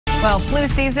Well, flu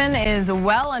season is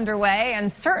well underway,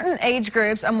 and certain age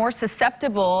groups are more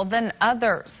susceptible than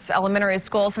others. Elementary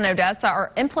schools in Odessa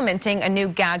are implementing a new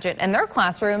gadget in their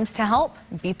classrooms to help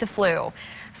beat the flu.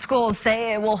 Schools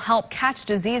say it will help catch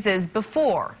diseases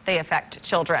before they affect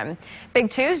children. Big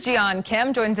 2's Jian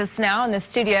Kim joins us now in the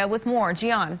studio with more.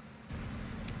 Jian.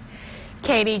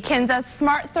 Katie, Kinsa's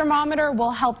smart thermometer will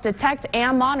help detect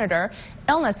and monitor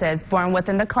illnesses born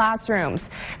within the classrooms.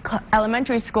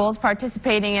 Elementary schools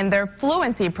participating in their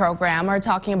Fluency program are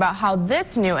talking about how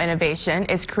this new innovation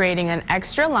is creating an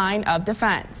extra line of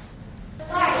defense.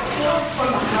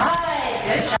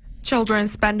 Children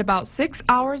spend about 6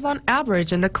 hours on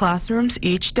average in the classrooms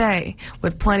each day.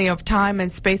 With plenty of time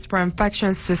and space for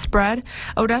infections to spread,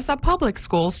 Odessa Public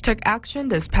Schools took action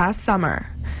this past summer.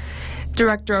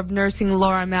 Director of Nursing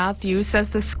Laura Matthews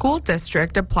says the school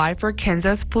district applied for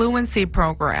Kinsa's Fluency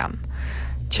program.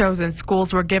 Chosen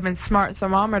schools were given smart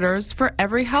thermometers for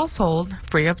every household,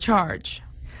 free of charge.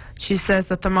 She says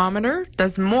the thermometer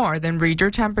does more than read your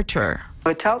temperature.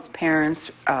 It tells parents,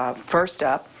 first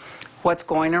up, what's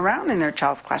going around in their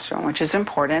child's classroom, which is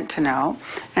important to know.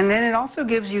 And then it also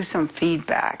gives you some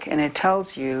feedback, and it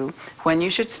tells you when you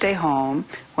should stay home,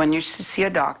 when you should see a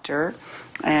doctor,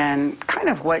 and kind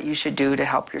of what you should do to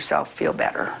help yourself feel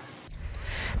better.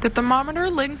 The thermometer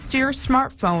links to your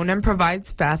smartphone and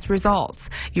provides fast results.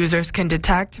 Users can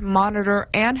detect, monitor,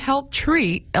 and help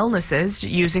treat illnesses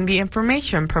using the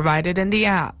information provided in the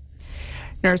app.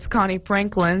 Nurse Connie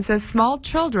Franklin says small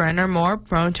children are more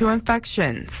prone to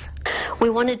infections.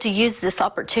 We wanted to use this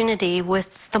opportunity with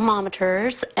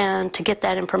thermometers and to get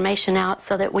that information out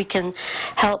so that we can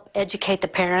help educate the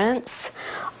parents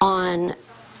on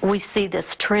we see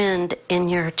this trend in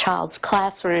your child's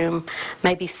classroom,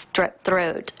 maybe strep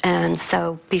throat, and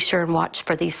so be sure and watch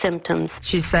for these symptoms.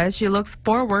 She says she looks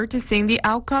forward to seeing the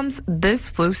outcomes this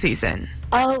flu season.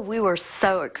 Oh, we were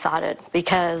so excited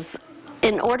because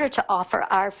in order to offer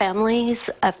our families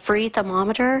a free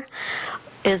thermometer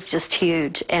is just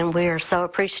huge, and we are so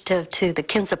appreciative to the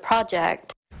Kinsa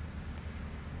project.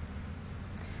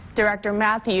 Director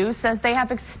Matthews says they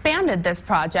have expanded this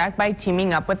project by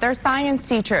teaming up with their science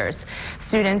teachers.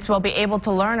 Students will be able to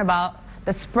learn about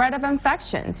the spread of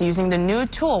infections using the new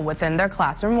tool within their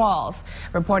classroom walls.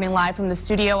 Reporting live from the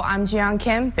studio, I'm Jian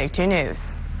Kim, Big 2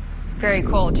 News. Very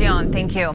cool, Jian. Thank you.